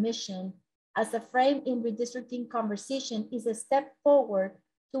 Redistricting Commission as a frame in redistricting conversation is a step forward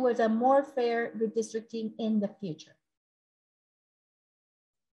towards a more fair redistricting in the future?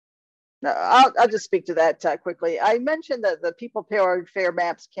 I'll just speak to that quickly. I mentioned that the People Powered Fair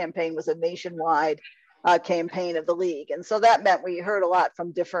Maps campaign was a nationwide campaign of the League. And so that meant we heard a lot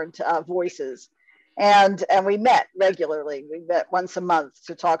from different voices. And we met regularly. We met once a month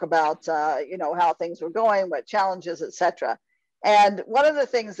to talk about how things were going, what challenges, et cetera. And one of the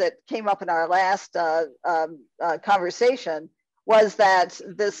things that came up in our last conversation was that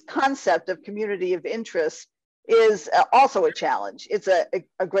this concept of community of interest is also a challenge. It's a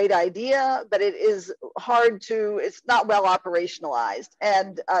great idea, but it is hard it's not well operationalized.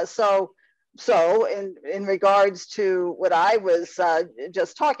 And so in regards to what I was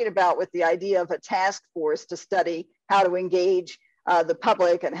just talking about with the idea of a task force to study how to engage the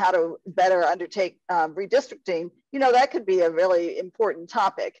public and how to better undertake redistricting, that could be a really important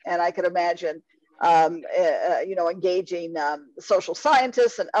topic. And I could imagine engaging social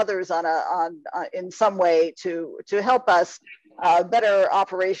scientists and others in some way to help us better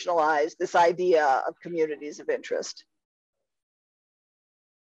operationalize this idea of communities of interest.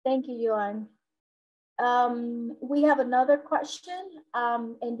 Thank you, Johan. We have another question,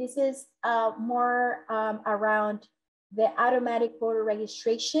 and this is more around the automatic voter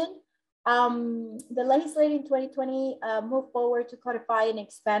registration. The legislature in 2020 moved forward to codify and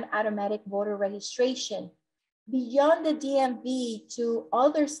expand automatic voter registration beyond the DMV to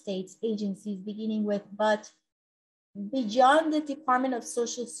other states agencies, beginning with, but beyond the Department of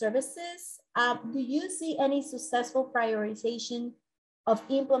Social Services. Do you see any successful prioritization of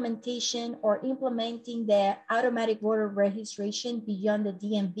implementation or implementing the automatic voter registration beyond the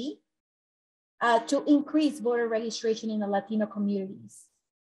DMV to increase voter registration in the Latino communities?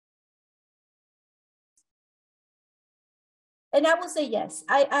 And I will say yes.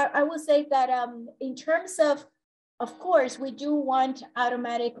 I will say that in terms of course, we do want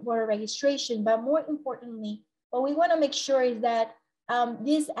automatic voter registration, but more importantly, what we want to make sure is that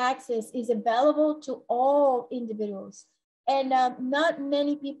this access is available to all individuals. And not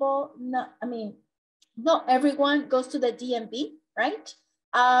many people, not everyone goes to the DMV, right?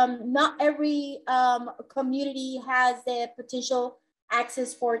 Not every community has the potential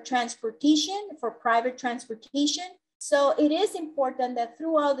access for transportation, for private transportation. So it is important that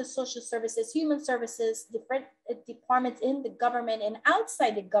throughout the social services, human services, different departments in the government and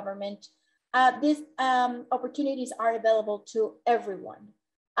outside the government, these opportunities are available to everyone.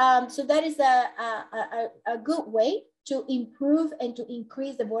 So that is a good way to improve and to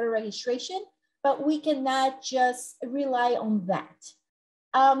increase the voter registration, but we cannot just rely on that.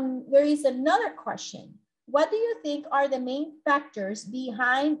 There is another question. What do you think are the main factors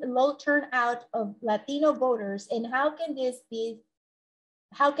behind low turnout of Latino voters, and how can this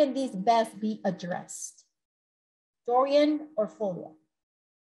best be addressed? Dorian or Fulvia?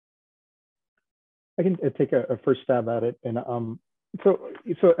 I can take a first stab at it. And so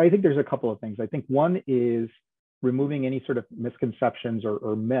I think there's a couple of things. I think one is removing any sort of misconceptions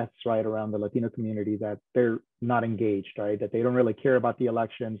or myths, right, around the Latino community that they're not engaged, right, that they don't really care about the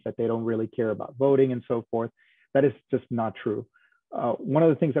elections, that they don't really care about voting and so forth. That is just not true. One of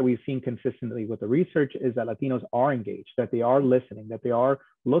the things that we've seen consistently with the research is that Latinos are engaged, that they are listening, that they are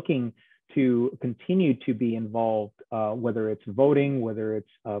looking to continue to be involved, whether it's voting, whether it's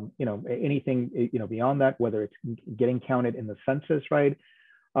anything beyond that, whether it's getting counted in the census, right?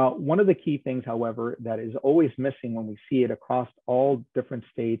 One of the key things, however, that is always missing when we see it across all different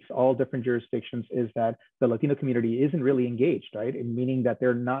states, all different jurisdictions, is that the Latino community isn't really engaged, right? Meaning that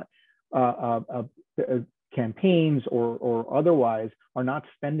they're not campaigns or otherwise are not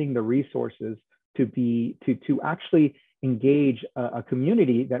spending the resources to actually engage a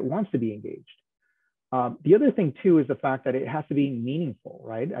community that wants to be engaged. The other thing too is the fact that it has to be meaningful,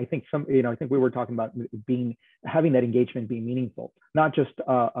 right? I think I think we were talking about having that engagement being meaningful, not just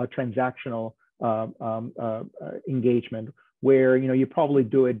a transactional engagement where, you probably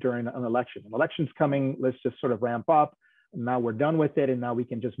do it during an election. An election's coming, let's just sort of ramp up. Now we're done with it, and now we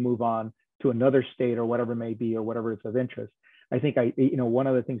can just move on to another state or whatever it may be, or whatever is of interest. I think one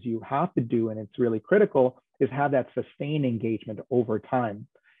of the things you have to do, and it's really critical, is have that sustained engagement over time.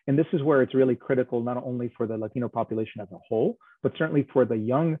 And this is where it's really critical, not only for the Latino population as a whole, but certainly for the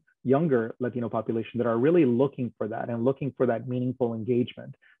younger Latino population that are really looking for that and looking for that meaningful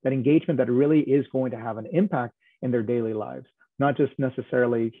engagement, that really is going to have an impact in their daily lives, not just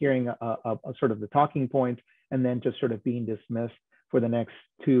necessarily hearing a sort of the talking points and then just sort of being dismissed for the next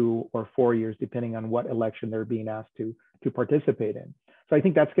 2 or 4 years, depending on what election they're being asked to participate in. So I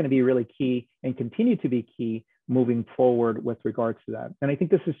think that's going to be really key and continue to be key moving forward with regards to that. And I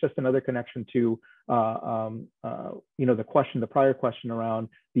think this is just another connection to the prior question around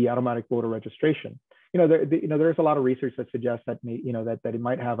the automatic voter registration. There's a lot of research that suggests that that it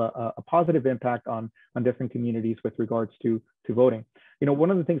might have a positive impact on different communities with regards to voting.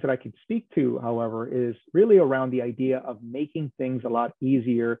 One of the things that I could speak to, however, is really around the idea of making things a lot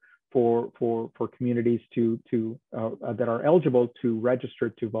easier for communities that are eligible to register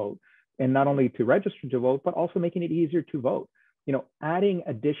to vote. And not only to register to vote, but also making it easier to vote. Adding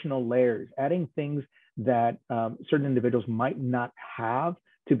additional layers, adding things that certain individuals might not have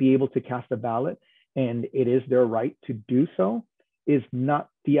to be able to cast a ballot, and it is their right to do so, is not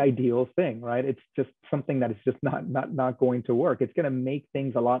the ideal thing, right? It's just something that is just not going to work. It's going to make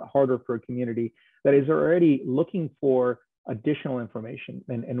things a lot harder for a community that is already looking for additional information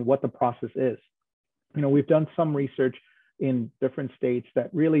and what the process is. We've done some research in different states that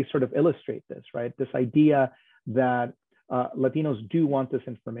really sort of illustrate this, right? This idea that Latinos do want this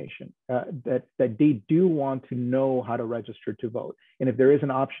information, that they do want to know how to register to vote. And if there is an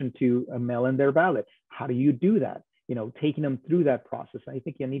option to mail in their ballot, how do you do that? Taking them through that process. I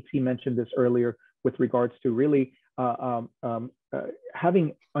think Yanitzi mentioned this earlier with regards to really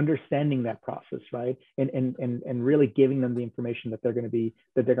understanding that process, right? And really giving them the information that they're going to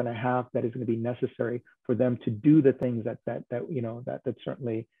have that is going to be necessary for them to do the things that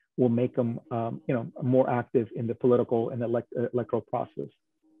certainly will make them more active in the political and electoral process.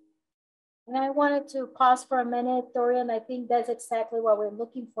 And I wanted to pause for a minute, Dorian. I think that's exactly what we're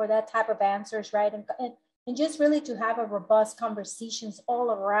looking for, that type of answers, right? And just really to have a robust conversations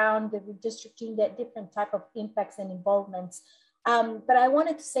all around the redistricting, that different type of impacts and involvements. But I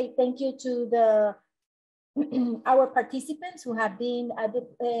wanted to say thank you to our participants who have been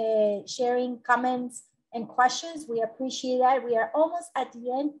sharing comments and questions. We appreciate that. We are almost at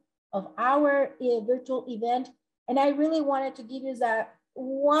the end of our virtual event. And I really wanted to give you that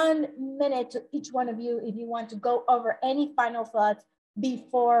 1 minute to each one of you if you want to go over any final thoughts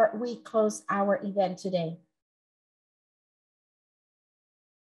before we close our event today.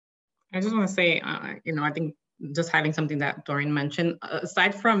 I just want to say, I think just having something that Dorian mentioned,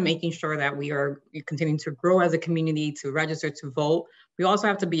 aside from making sure that we are continuing to grow as a community to register to vote, we also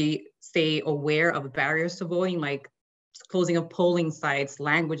have to stay aware of barriers to voting, like closing of polling sites,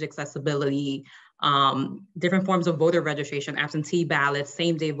 language accessibility, different forms of voter registration, absentee ballots,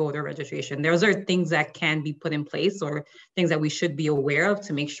 same-day voter registration. Those are things that can be put in place, or things that we should be aware of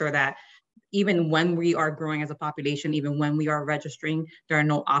to make sure that even when we are growing as a population, even when we are registering, there are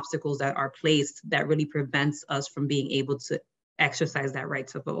no obstacles that are placed that really prevents us from being able to exercise that right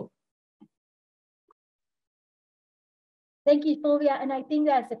to vote. Thank you, Fulvia. And I think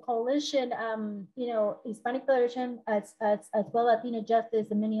that as a coalition, Hispanic Federation, as well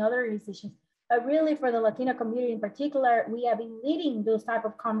LatinoJustice and many other organizations, but really for the Latino community in particular, we have been leading those type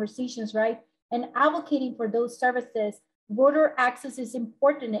of conversations, right? And advocating for those services. Voter access is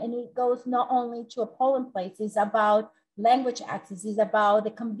important, and it goes not only to a polling place, it's about language access, it's about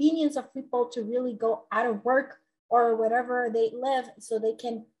the convenience of people to really go out of work or wherever they live so they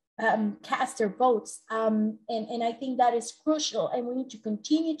can cast their votes. And I think that is crucial, and we need to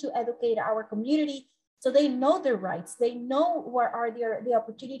continue to educate our community so they know their rights, they know where are the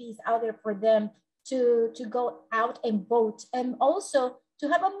opportunities out there for them to go out and vote, and also to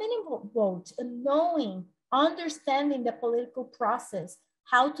have a meaningful vote, and understanding the political process,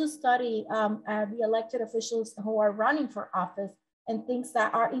 how to study the elected officials who are running for office and things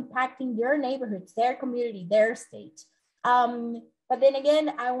that are impacting their neighborhoods, their community, their state. But then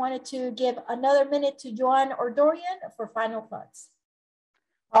again, I wanted to give another minute to Juan or Dorian for final thoughts.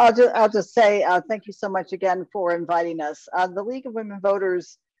 I'll just say thank you so much again for inviting us. The League of Women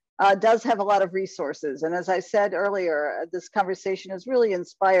Voters does have a lot of resources. And as I said earlier, this conversation has really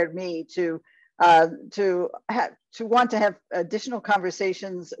inspired me to to want to have additional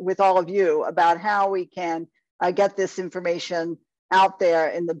conversations with all of you about how we can get this information out there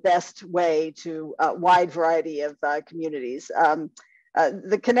in the best way to a wide variety of communities.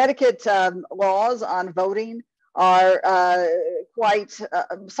 The Connecticut laws on voting are quite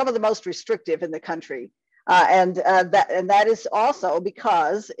some of the most restrictive in the country. And that is also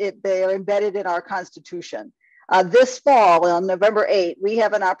because they are embedded in our Constitution. This fall, on November 8th, we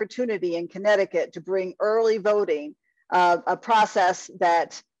have an opportunity in Connecticut to bring early voting, a process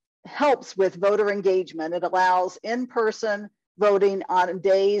that helps with voter engagement. It allows in-person voting on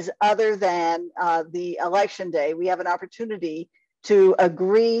days other than the election day. We have an opportunity to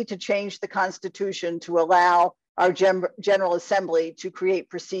agree to change the Constitution to allow our General Assembly to create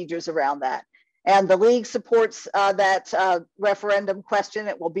procedures around that. And the League supports that referendum question.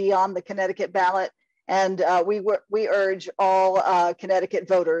 It will be on the Connecticut ballot. And we urge all Connecticut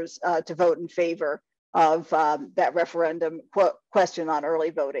voters to vote in favor of that referendum question on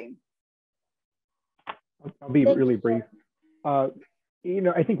early voting. I'll be really brief.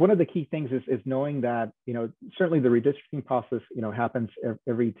 I think one of the key things is knowing that, certainly the redistricting process, happens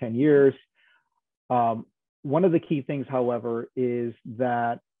every 10 years. One of the key things, however, is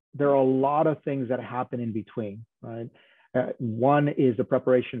that there are a lot of things that happen in between, right? One is the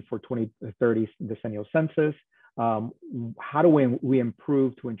preparation for 2030 decennial census. How do we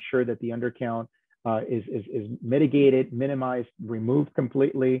improve to ensure that the undercount is mitigated, minimized, removed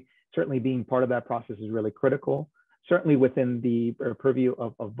completely? Certainly being part of that process is really critical. Certainly within the purview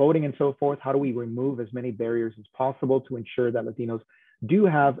of voting and so forth, how do we remove as many barriers as possible to ensure that Latinos do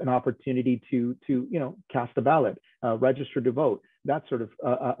have an opportunity to cast a ballot, register to vote, that sort of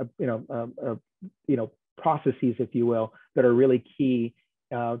processes, if you will, that are really key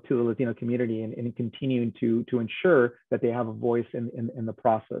to the Latino community and continuing to ensure that they have a voice in the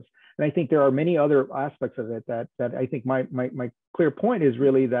process. And I think there are many other aspects of it that I think my clear point is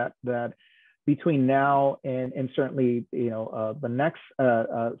really that between now and certainly the next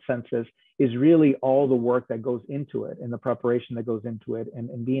census is really all the work that goes into it and the preparation that goes into it,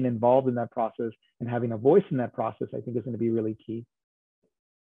 and being involved in that process and having a voice in that process, I think is going to be really key.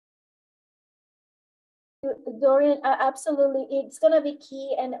 Dorian, absolutely, it's going to be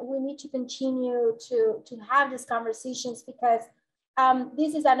key, and we need to continue to have these conversations because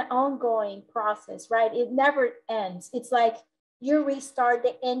this is an ongoing process, right? It never ends. It's like you restart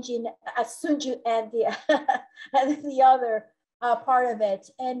the engine as soon as you end the other part of it.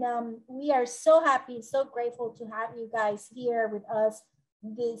 And we are so happy, so grateful to have you guys here with us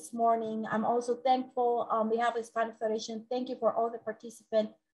this morning. I'm also thankful on behalf of Hispanic Federation. Thank you for all the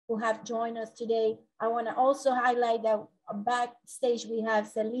participants who have joined us today. I want to also highlight that backstage we have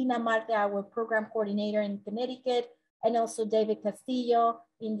Selena Marte, our program coordinator in Connecticut, and also David Castillo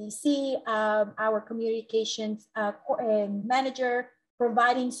in DC, our communications manager,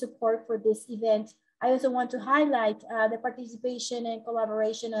 providing support for this event. I also want to highlight the participation and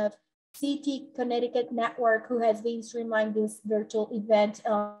collaboration of CT Connecticut Network, who has been streamlining this virtual event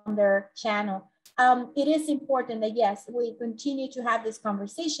on their channel. It is important that, yes, we continue to have these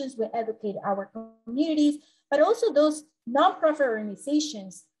conversations, we educate our communities, but also those nonprofit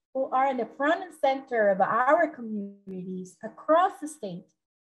organizations who are in the front and center of our communities across the state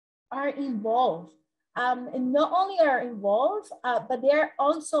are involved. And not only are involved, but they're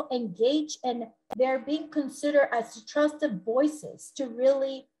also engaged, and they're being considered as trusted voices to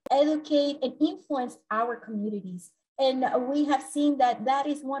really educate and influence our communities. And we have seen that that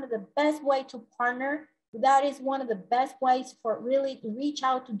is one of the best ways to partner. That is one of the best ways for really to reach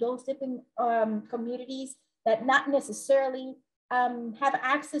out to those different communities that not necessarily have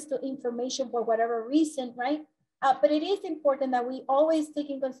access to information for whatever reason, right? But it is important that we always take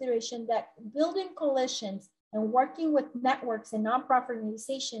in consideration that building coalitions and working with networks and nonprofit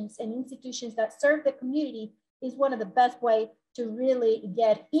organizations and institutions that serve the community is one of the best ways to really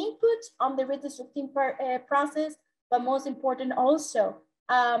get input on the redistricting process, but most important also,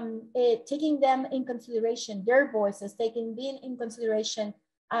 taking them in consideration, their voices, being in consideration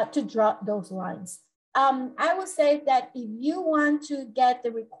to draw those lines. I will say that if you want to get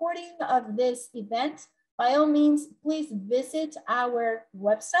the recording of this event, by all means, please visit our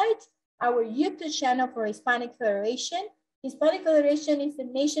website, our YouTube channel for Hispanic Federation. Hispanic Federation is the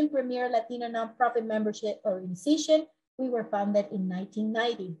nation's premier Latino nonprofit membership organization. We were founded in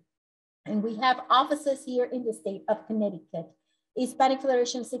 1990. And we have offices here in the state of Connecticut. Hispanic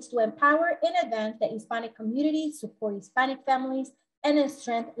Federation seeks to empower and advance the Hispanic community, support Hispanic families, and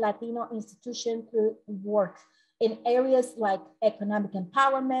strengthen Latino institutions through work in areas like economic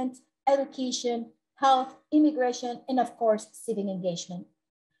empowerment, education, health, immigration, and of course, civic engagement.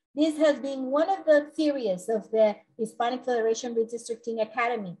 This has been one of the series of the Hispanic Federation Redistricting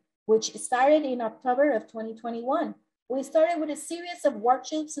Academy, which started in October of 2021. We started with a series of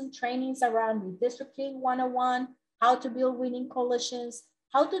workshops and trainings around Redistricting 101, how to build winning coalitions,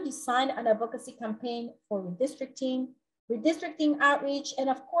 how to design an advocacy campaign for redistricting, redistricting outreach, and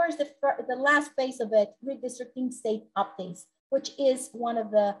of course, the last phase of it, redistricting state updates, which is one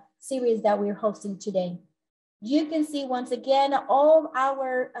of the series that we're hosting today. You can see once again all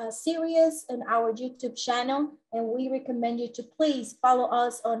our series on our YouTube channel, and we recommend you to please follow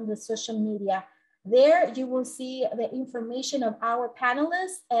us on the social media. There you will see the information of our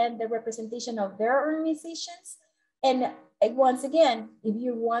panelists and the representation of their organizations. And once again, if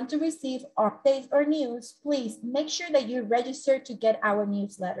you want to receive updates or news, please make sure that you register to get our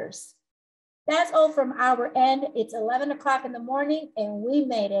newsletters. That's all from our end. It's 11 o'clock in the morning and we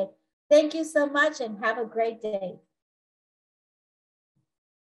made it. Thank you so much and have a great day.